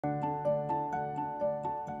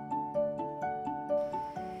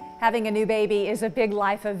Having a new baby is a big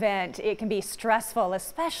life event. It can be stressful,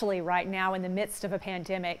 especially right now in the midst of a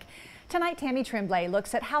pandemic. Tonight, Tammy Tremblay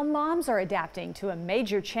looks at how moms are adapting to a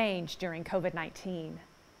major change during COVID-19.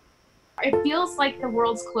 It feels like the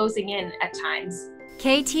world's closing in at times.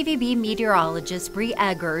 KTVB meteorologist Bree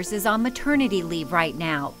Eggers is on maternity leave right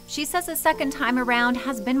now. She says the second time around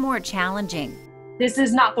has been more challenging. This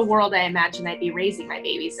is not the world I imagined I'd be raising my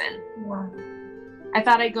babies in. Yeah. I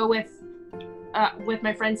thought I'd go with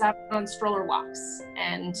my friends out on stroller walks,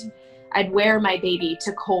 and I'd wear my baby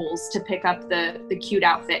to Kohl's to pick up the cute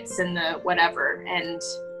outfits and the whatever, and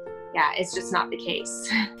yeah, it's just not the case.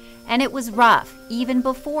 And it was rough, even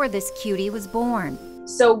before this cutie was born.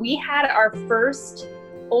 So we had our first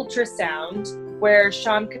ultrasound where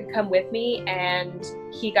Sean could come with me and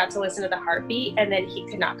he got to listen to the heartbeat, and then he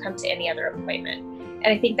could not come to any other appointment.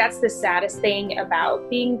 And I think that's the saddest thing about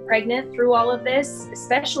being pregnant through all of this,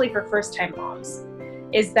 especially for first-time moms,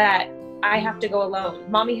 is that I have to go alone.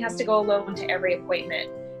 Mommy has to go alone to every appointment.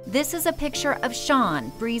 This is a picture of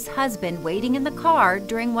Sean, Bree's husband, waiting in the car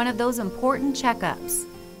during one of those important checkups.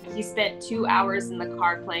 He spent 2 hours in the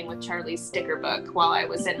car playing with Charlie's sticker book while I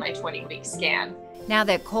was in my 20-week scan. Now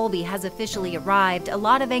that Colby has officially arrived, a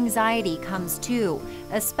lot of anxiety comes too,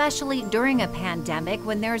 especially during a pandemic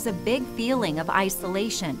when there's a big feeling of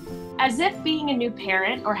isolation. As if being a new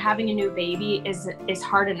parent or having a new baby is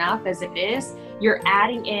hard enough as it is, you're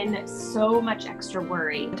adding in so much extra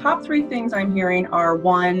worry. The top three things I'm hearing are: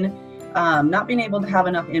 one, not being able to have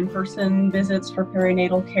enough in-person visits for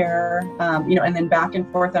perinatal care, and then back and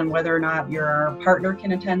forth on whether or not your partner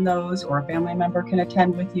can attend those or a family member can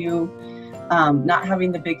attend with you. Not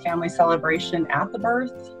having the big family celebration at the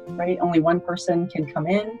birth, right? Only one person can come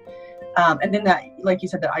in. And then that, like you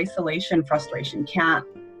said, the isolation frustration, can't,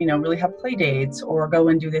 really have play dates or go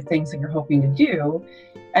and do the things that you're hoping to do.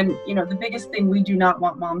 And, the biggest thing we do not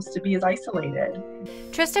want moms to be is isolated.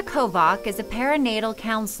 Trista Kovac is a perinatal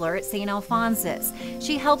counselor at St. Alphonsus.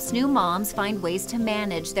 She helps new moms find ways to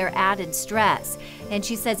manage their added stress. And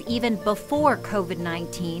she says even before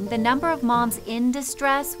COVID-19, the number of moms in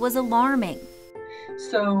distress was alarming.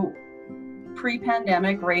 So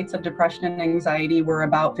pre-pandemic rates of depression and anxiety were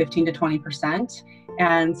about 15 to 20%.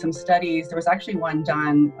 And some studies, there was actually one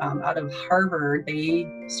done out of Harvard.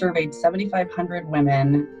 They surveyed 7,500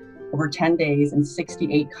 women over 10 days in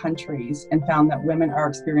 68 countries and found that women are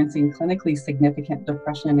experiencing clinically significant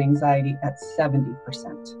depression and anxiety at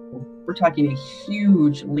 70%. We're talking a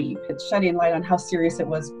huge leap. It's shedding light on how serious it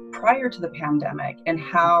was prior to the pandemic and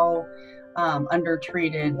how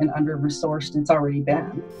undertreated and under-resourced it's already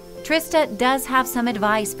been. Trista does have some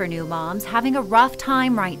advice for new moms having a rough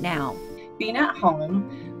time right now. Being at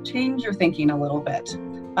home, change your thinking a little bit.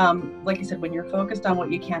 Like I said, when you're focused on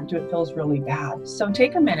what you can't do, it feels really bad. So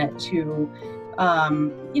take a minute to,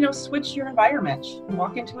 switch your environment,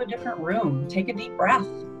 walk into a different room, take a deep breath.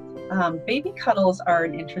 Baby cuddles are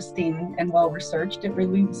interesting and well-researched. It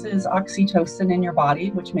releases oxytocin in your body,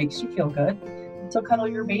 which makes you feel good. So cuddle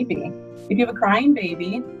your baby. If you have a crying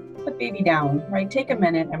baby, put baby down, right? Take a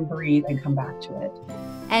minute and breathe and come back to it.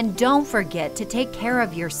 And don't forget to take care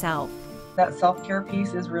of yourself. That self-care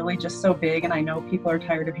piece is really just so big, and I know people are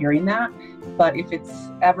tired of hearing that, but if it's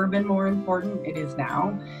ever been more important, it is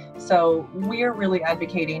now. So we are really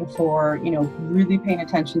advocating for, really paying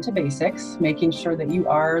attention to basics, making sure that you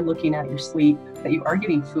are looking at your sleep, that you are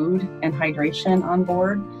getting food and hydration on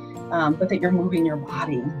board, but that you're moving your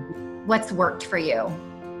body. What's worked for you?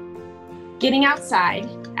 Getting outside,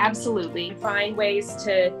 absolutely. Find ways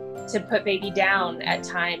to put baby down at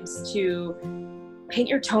times, to paint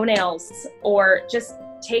your toenails, or just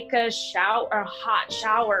take a hot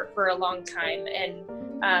shower for a long time,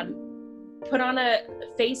 and put on a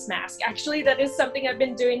face mask. Actually, that is something I've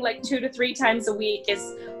been doing like 2 to 3 times a week,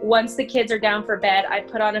 is once the kids are down for bed, I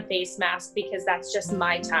put on a face mask because that's just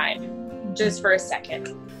my time, just for a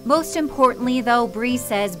second. Most importantly, though, Bree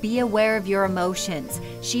says be aware of your emotions.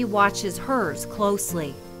 She watches hers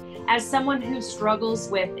closely. As someone who struggles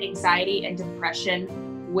with anxiety and depression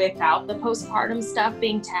without the postpartum stuff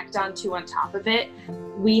being tacked on top of it,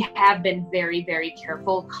 we have been very, very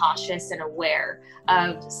careful, cautious, and aware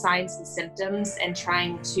of signs and symptoms and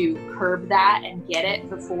trying to curb that and get it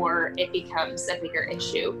before it becomes a bigger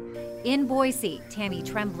issue. In Boise, Tammy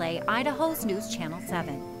Tremblay, Idaho's News Channel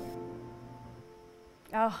 7.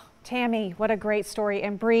 Oh, Tammy, what a great story.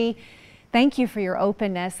 And Bree, Thank you for your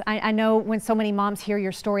openness. I know when so many moms hear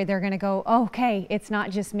your story, they're going to go, oh, okay, it's not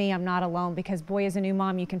just me, I'm not alone, because boy, as a new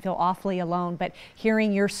mom, you can feel awfully alone. But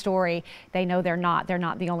hearing your story, they know they're not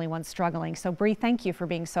the only ones struggling. So Bree, thank you for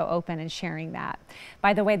being so open and sharing that.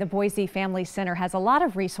 By the way, the Boise Family Center has a lot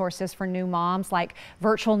of resources for new moms, like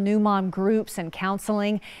virtual new mom groups and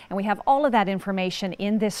counseling. And we have all of that information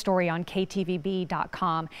in this story on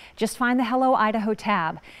ktvb.com. Just find the Hello Idaho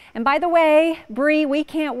tab. And by the way, Bree, we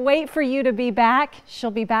can't wait for you to be back.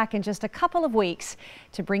 She'll be back in just a couple of weeks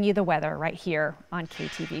to bring you the weather right here on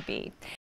KTVB.